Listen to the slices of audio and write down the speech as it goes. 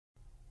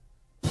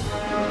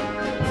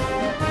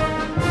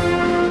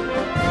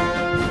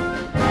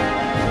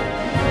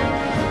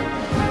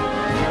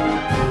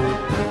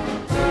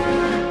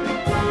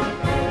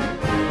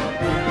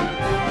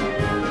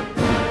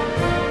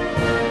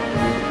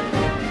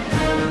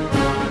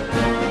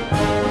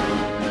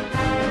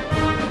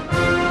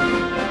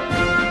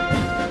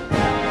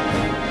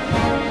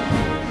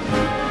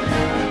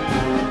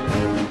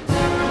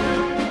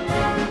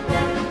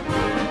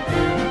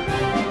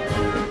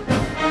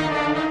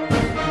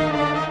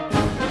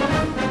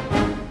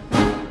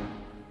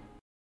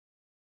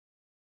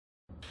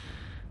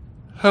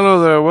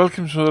Hello there,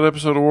 welcome to another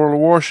episode of World of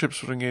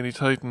Warships with Ungainly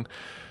Titan.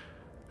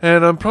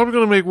 And I'm probably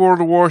going to make World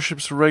of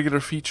Warships a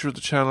regular feature of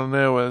the channel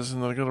now, as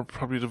in I'm going to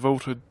probably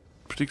devote a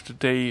particular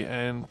day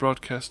and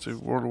broadcast a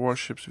World of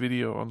Warships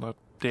video on that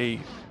day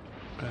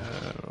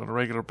on a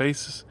regular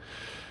basis.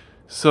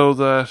 So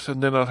that,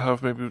 and then I'll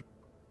have maybe,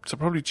 so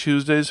probably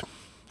Tuesdays.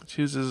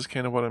 Tuesdays is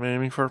kind of what I'm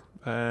aiming for,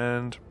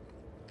 and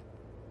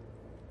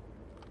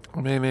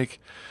I may make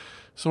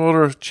some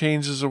other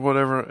changes or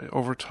whatever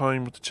over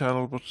time with the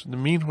channel, but in the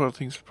meanwhile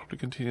things will probably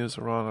continue as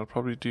they're on. I'll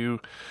probably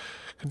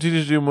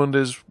continue to do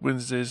Mondays,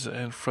 Wednesdays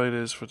and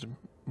Fridays for the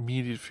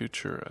immediate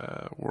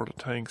future, World of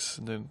Tanks,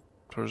 and then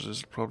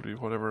Thursdays probably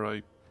whatever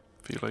I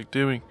feel like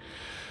doing.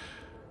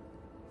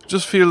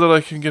 Just feel that I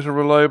can get a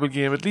reliable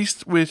game, at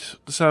least with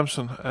the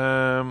Samson.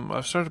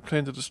 I've started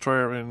playing the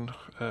Destroyer in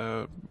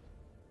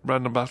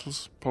random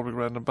battles, public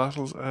random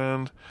battles,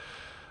 and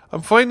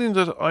I'm finding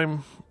that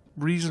I'm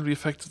reasonably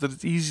effective, that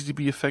it's easy to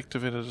be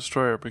effective in a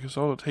destroyer, because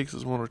all it takes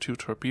is one or two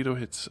torpedo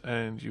hits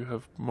and you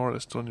have more or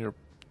less done your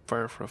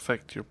fire for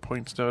effect, your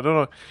points. Now I don't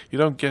know, you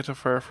don't get a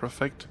fire for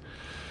effect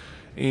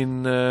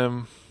in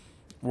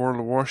World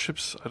of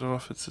Warships. I don't know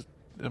if it's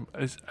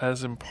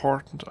as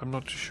important, I'm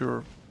not too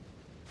sure.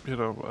 You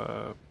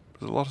know,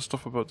 there's a lot of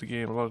stuff about the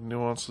game, a lot of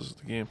nuances of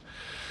the game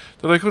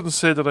that I couldn't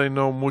say that I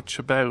know much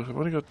about. I've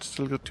only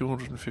still got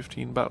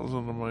 215 battles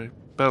under my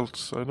belt,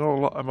 so I know a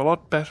lot. I'm a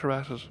lot better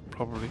at it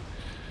probably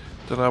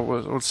than I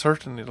was, or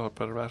certainly a lot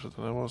better at it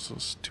than I was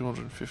since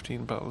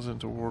 215 battles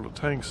into World of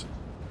Tanks.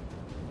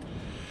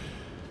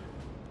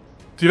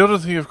 The other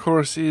thing, of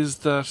course, is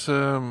that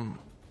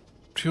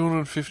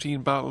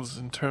 215 battles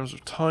in terms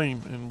of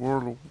time in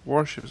World of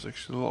Warships is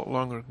actually a lot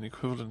longer than the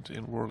equivalent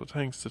in World of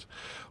Tanks. That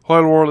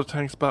while World of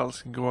Tanks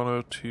battles can go on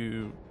out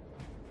to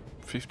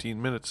 15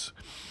 minutes,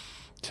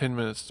 10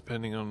 minutes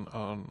depending on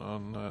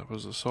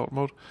was assault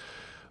mode,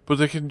 but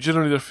they can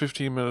generally, they're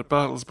 15-minute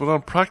battles, but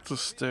on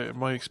practice, in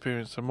my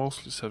experience, they're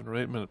mostly 7 or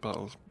 8 minute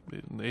battles,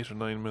 8 or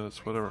 9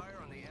 minutes, whatever.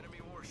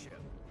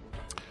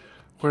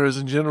 Whereas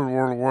in general,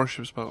 World of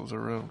Warships battles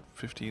are around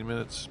 15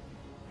 minutes.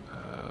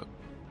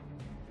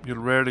 You'll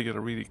rarely get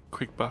a really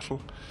quick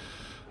battle.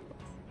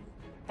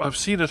 I've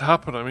seen it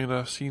happen. I mean,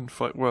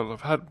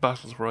 I've had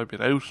battles where I've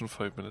been out in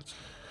 5 minutes.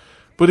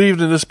 But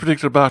even in this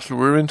particular battle,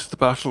 we're into the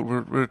battle.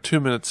 We're 2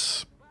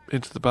 minutes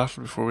into the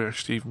battle before we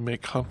actually even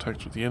make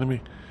contact with the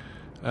enemy.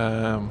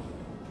 I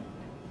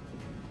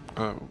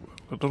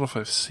don't know if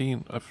I've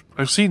seen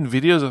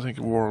videos, I think,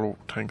 of World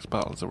of Tanks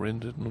battles that were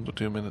ended in under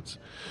 2 minutes,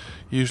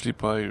 usually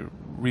by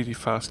really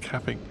fast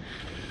capping.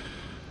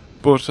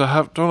 But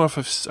I don't know if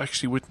I've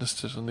actually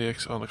witnessed it on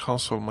the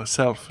console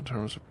myself, in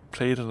terms of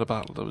played in a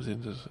battle that was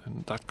ended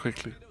in that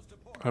quickly.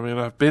 I mean,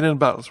 I've been in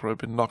battles where I've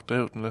been knocked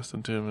out in less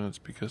than 2 minutes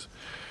because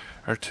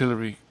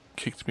artillery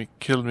killed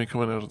me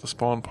coming out of the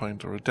spawn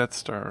point, or a Death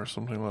Star or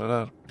something like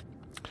that.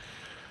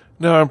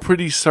 Now, I'm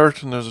pretty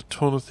certain there's a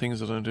ton of things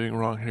that I'm doing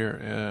wrong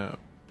here.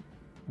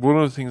 One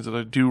of the things that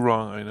I do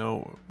wrong, I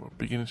know,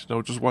 beginning to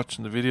know, just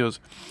watching the videos.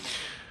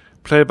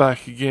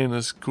 Playback again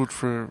is good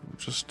for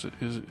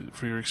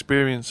your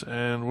experience,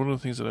 and one of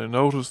the things that I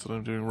noticed that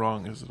I'm doing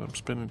wrong is that I'm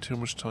spending too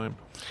much time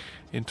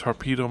in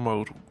torpedo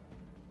mode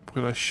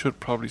when I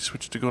should probably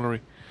switch to gunnery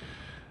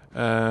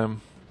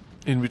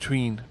in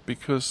between,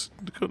 because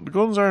the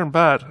guns aren't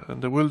bad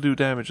and they will do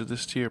damage at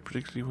this tier,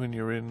 particularly when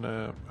you're in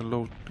up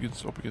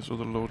against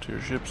other low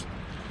tier ships,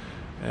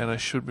 and I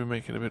should be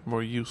making a bit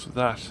more use of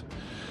that.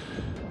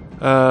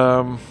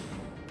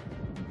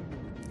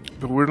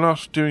 But we're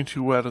not doing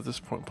too well at this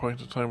point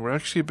in time. We're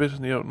actually a bit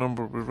in the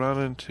outnumber. We ran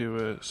into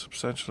a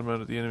substantial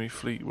amount of the enemy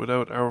fleet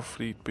without our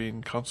fleet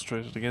being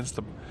concentrated against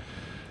them.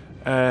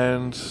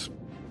 And,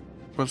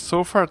 well,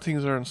 so far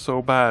things aren't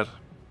so bad,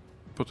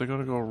 but they're going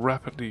to go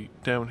rapidly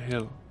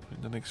downhill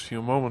in the next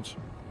few moments.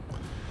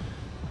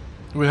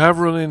 We have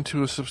run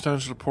into a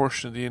substantial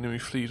portion of the enemy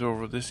fleet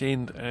over this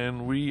end,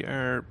 and we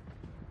are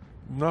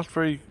not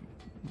very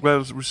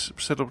well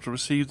set up to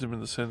receive them,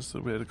 in the sense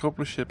that we had a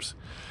couple of ships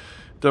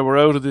that were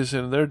out of this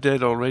end, and they're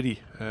dead already.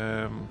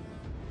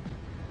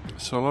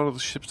 So a lot of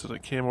the ships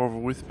that came over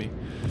with me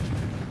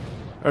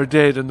are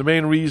dead, and the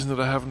main reason that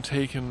I haven't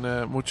taken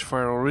much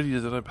fire already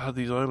is that I've had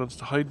these islands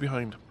to hide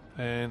behind,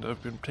 and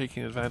I've been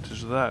taking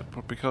advantage of that.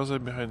 But because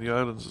I'm behind the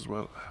islands as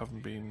well, I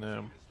haven't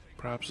been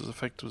perhaps as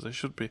effective as I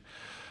should be.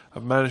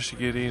 I've managed to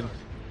get in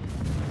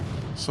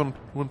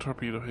one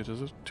torpedo hit,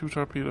 is it? 2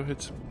 torpedo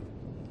hits.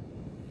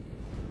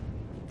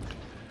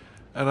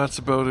 And that's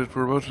about it.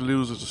 We're about to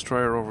lose a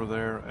destroyer over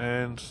there,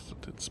 and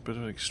it's a bit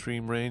of an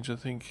extreme range, I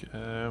think.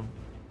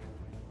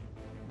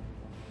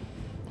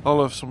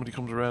 Although if somebody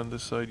comes around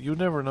this side, you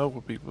never know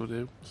what people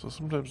do. So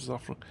sometimes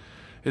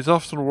it's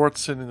often worth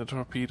sending the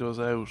torpedoes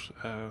out,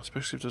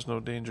 especially if there's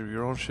no danger of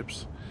your own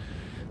ships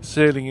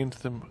sailing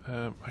into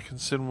them. I can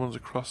send ones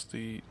across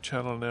the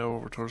channel now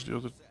over towards the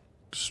other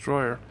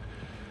destroyer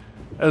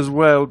as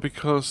well,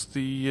 because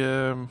the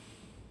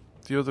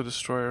other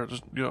destroyer,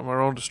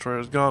 our own destroyer,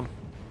 is gone.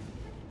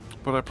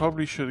 But I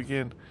probably should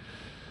again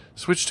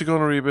switch to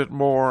gunnery a bit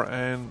more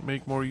and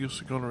make more use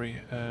of gunnery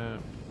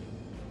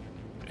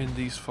in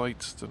these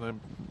fights that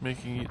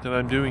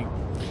I'm doing.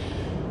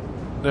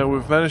 Now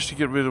we've managed to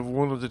get rid of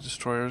one of the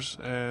destroyers,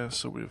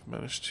 so we've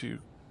managed to.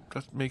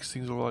 That makes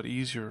things a lot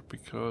easier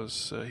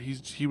because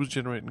he was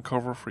generating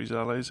cover for his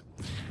allies,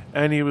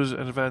 and he was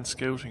an advanced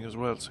scouting as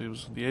well. So he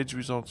was on the edge of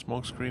his own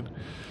smoke screen.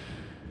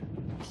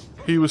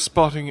 He was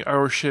spotting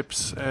our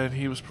ships, and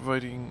he was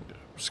providing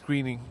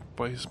screening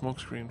by his smoke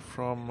screen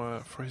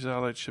from for his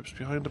allied ships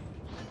behind him.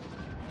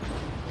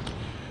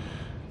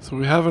 So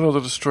we have another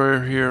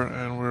destroyer here,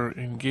 and we're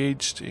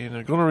engaged in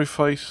a gunnery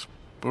fight.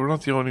 But we're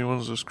not the only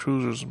ones. There's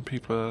cruisers and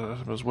people at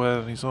him as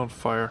well, and he's on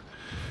fire.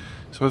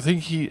 So I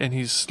think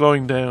he's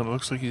slowing down. It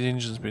looks like his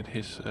engine's been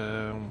hit.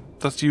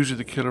 That's usually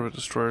the killer of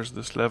destroyers at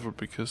this level,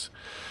 because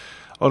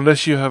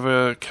unless you have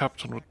a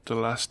captain with the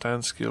last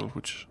stand skill,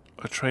 which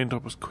I trained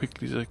up as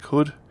quickly as I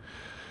could,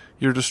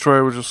 your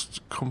destroyer will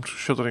just come to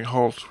shuddering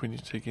halt when you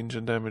take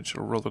engine damage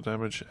or rudder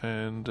damage,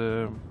 and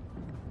you're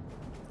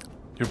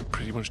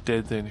pretty much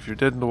dead then. If you're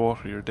dead in the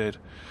water, you're dead.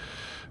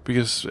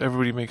 Because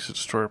everybody makes a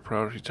destroyer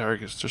priority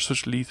targets. They're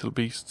such lethal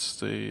beasts,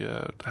 they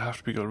have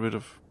to be got rid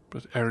of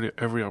at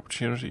every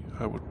opportunity.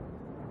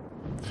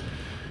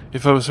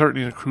 If I was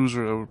certainly in a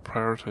cruiser, I would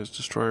prioritize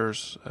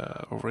destroyers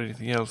over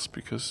anything else,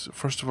 because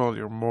first of all,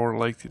 you're more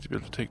likely to be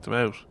able to take them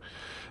out,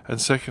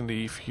 and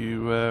secondly, if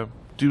you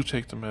do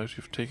take them out,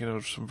 you've taken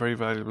out some very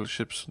valuable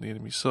ships on the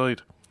enemy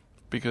side,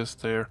 because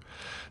they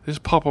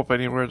just pop up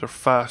anywhere. They're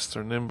fast,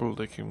 they're nimble,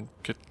 they can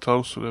get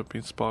close without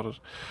being spotted,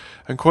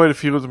 and quite a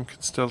few of them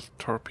can stealth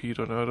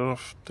torpedo. Now I don't know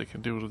if they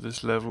can do it at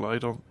this level.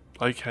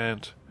 I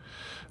can't.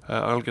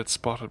 I'll get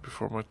spotted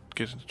before I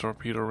get into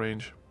torpedo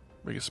range.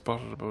 I get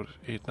spotted about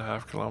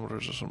 8.5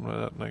 kilometers or something like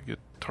that, and I get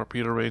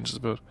torpedo range is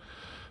about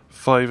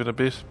 5 and a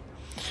bit.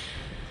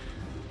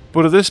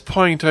 But at this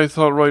point I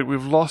thought, right,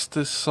 we've lost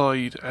this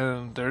side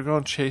and they're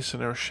going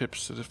chasing our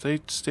ships, that if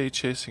they stay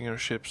chasing our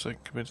ships, I can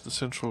come into the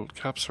central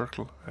cap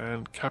circle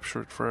and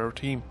capture it for our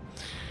team.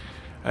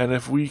 And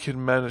if we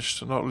can manage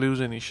to not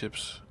lose any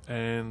ships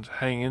and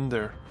hang in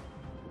there,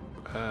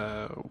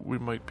 we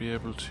might be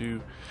able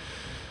to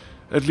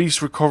at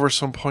least recover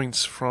some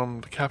points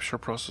from the capture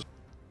process.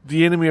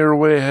 The enemy are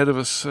way ahead of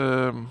us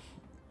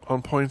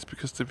on points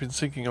because they've been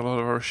sinking a lot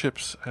of our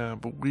ships,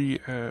 but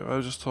I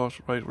just thought,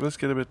 right, well, let's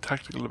get a bit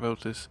tactical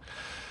about this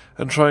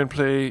and try and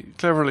play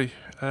cleverly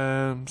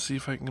and see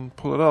if I can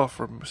pull it off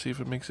or see if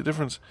it makes a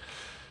difference.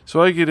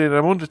 So I get in.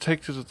 I'm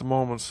undetected at the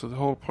moment, so the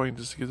whole point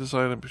is to get this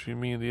island between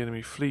me and the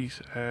enemy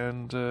fleet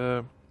and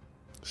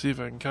see if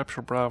I can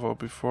capture Bravo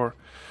before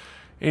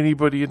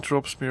anybody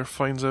interrupts me or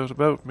finds out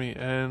about me.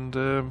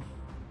 And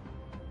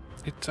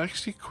it's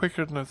actually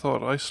quicker than I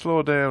thought. I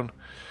slow down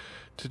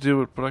to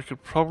do it, but I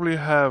could probably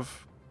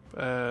have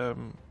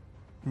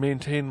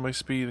maintained my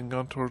speed and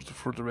gone towards the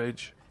further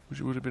edge,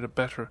 which would have been a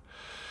better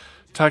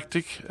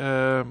tactic.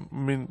 I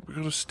mean, we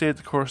could have stayed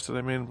the course that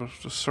I'm in, but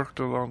just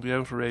circle along the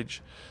outer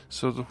edge,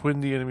 so that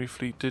when the enemy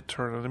fleet did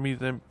turn on me,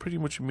 then pretty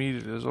much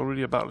immediately there's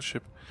already a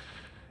battleship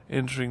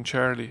entering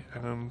Charlie,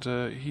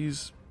 and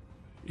he's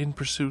in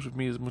pursuit of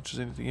me as much as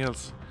anything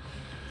else.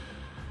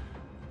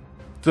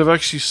 They've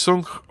actually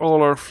sunk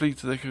all our fleet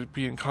that they could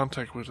be in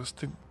contact with us. I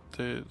think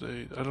I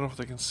don't know if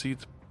they can see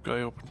the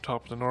guy up on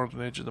top of the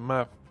northern edge of the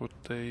map, but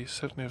they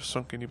certainly have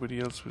sunk anybody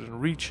else within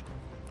reach.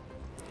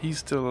 He's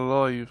still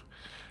alive,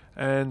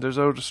 and there's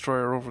our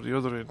destroyer over the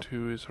other end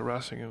who is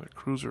harassing a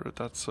cruiser at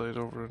that side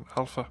over in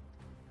Alpha.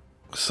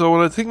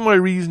 So I think my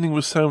reasoning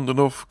was sound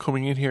enough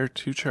coming in here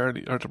to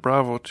Charlie or to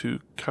Bravo to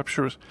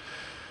capture it.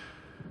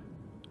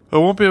 I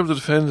won't be able to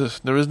defend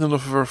it. There isn't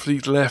enough of our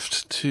fleet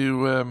left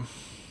to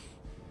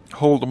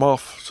hold them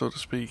off, so to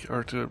speak,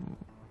 or to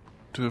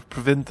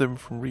prevent them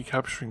from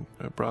recapturing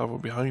Bravo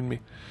behind me.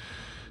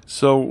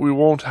 So we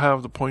won't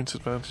have the points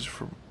advantage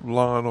for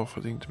long enough,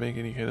 I think, to make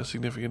any kind of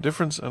significant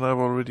difference, and I've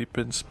already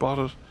been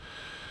spotted.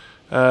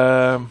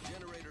 I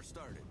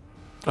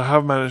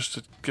have managed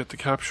to get the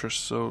capture,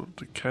 so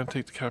they can't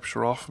take the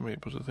capture off of me,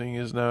 but the thing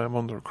is now I'm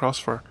under a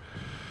crossfire.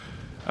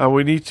 And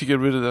we need to get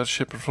rid of that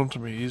ship in front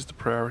of me. He's the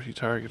priority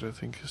target, I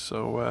think.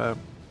 So,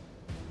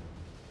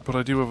 but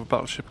I do have a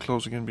battleship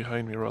closing in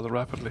behind me rather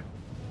rapidly.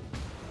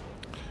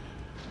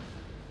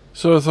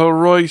 So I thought,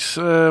 right,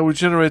 we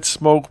generate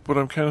smoke, but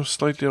I'm kind of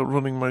slightly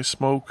outrunning my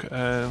smoke,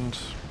 and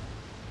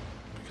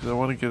because I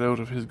want to get out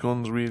of his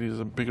guns really is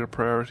a bigger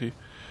priority.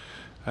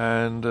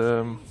 And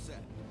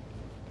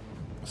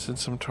send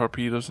some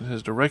torpedoes in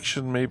his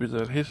direction. Maybe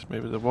they'll hit,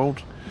 maybe they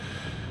won't.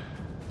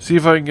 See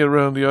if I can get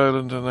around the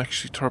island and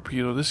actually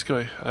torpedo this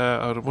guy.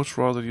 I would much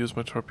rather use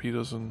my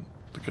torpedoes and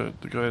the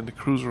guy in the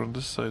cruiser on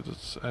this side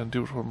and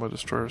do it while my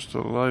destroyer is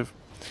still alive.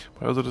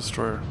 My other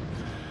destroyer.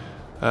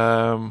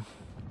 I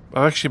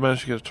actually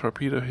managed to get a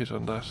torpedo hit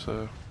on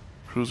that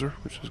cruiser,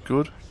 which is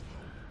good.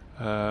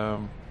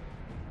 However,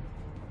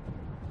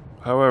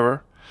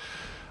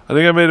 I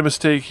think I made a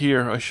mistake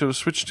here. I should have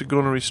switched to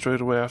gunnery straight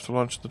away after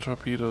launching the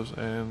torpedoes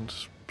and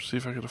see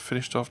if I could have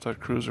finished off that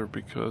cruiser,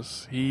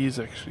 because he's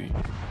actually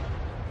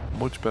a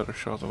much better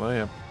shot than I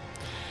am.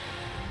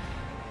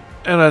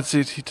 And that's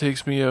it, he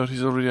takes me out.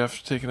 He's already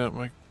after taking out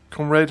my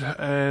comrade,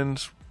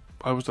 and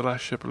I was the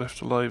last ship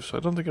left alive, so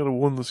I don't think I'd have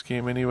won this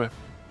game anyway.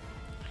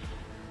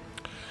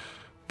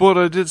 But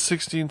I did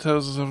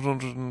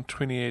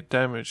 16,728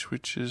 damage,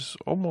 which is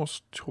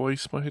almost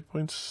twice my hit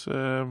points.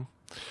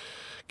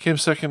 Came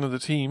second in the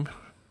team.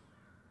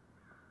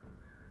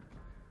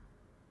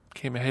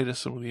 Came ahead of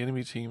some of the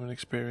enemy team in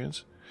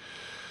experience.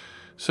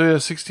 So yeah,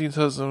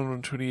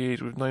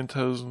 16,728 with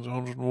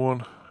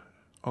 9,101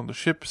 on the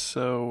ship.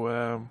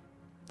 So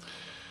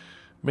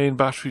main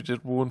battery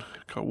did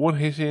got one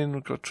hit in,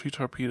 got 3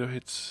 torpedo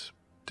hits.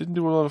 Didn't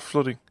do a lot of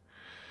flooding.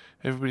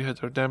 Everybody had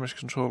their damage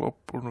control up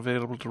and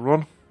available to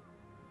run.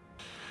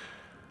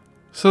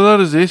 So that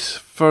is it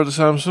for the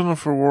Samsung and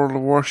for World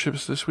of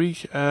Warships this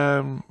week.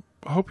 I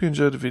hope you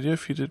enjoyed the video.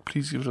 If you did,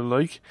 please give it a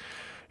like.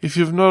 If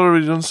you have not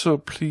already done so,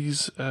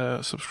 please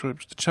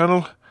subscribe to the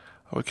channel.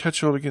 I will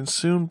catch you all again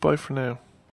soon. Bye for now.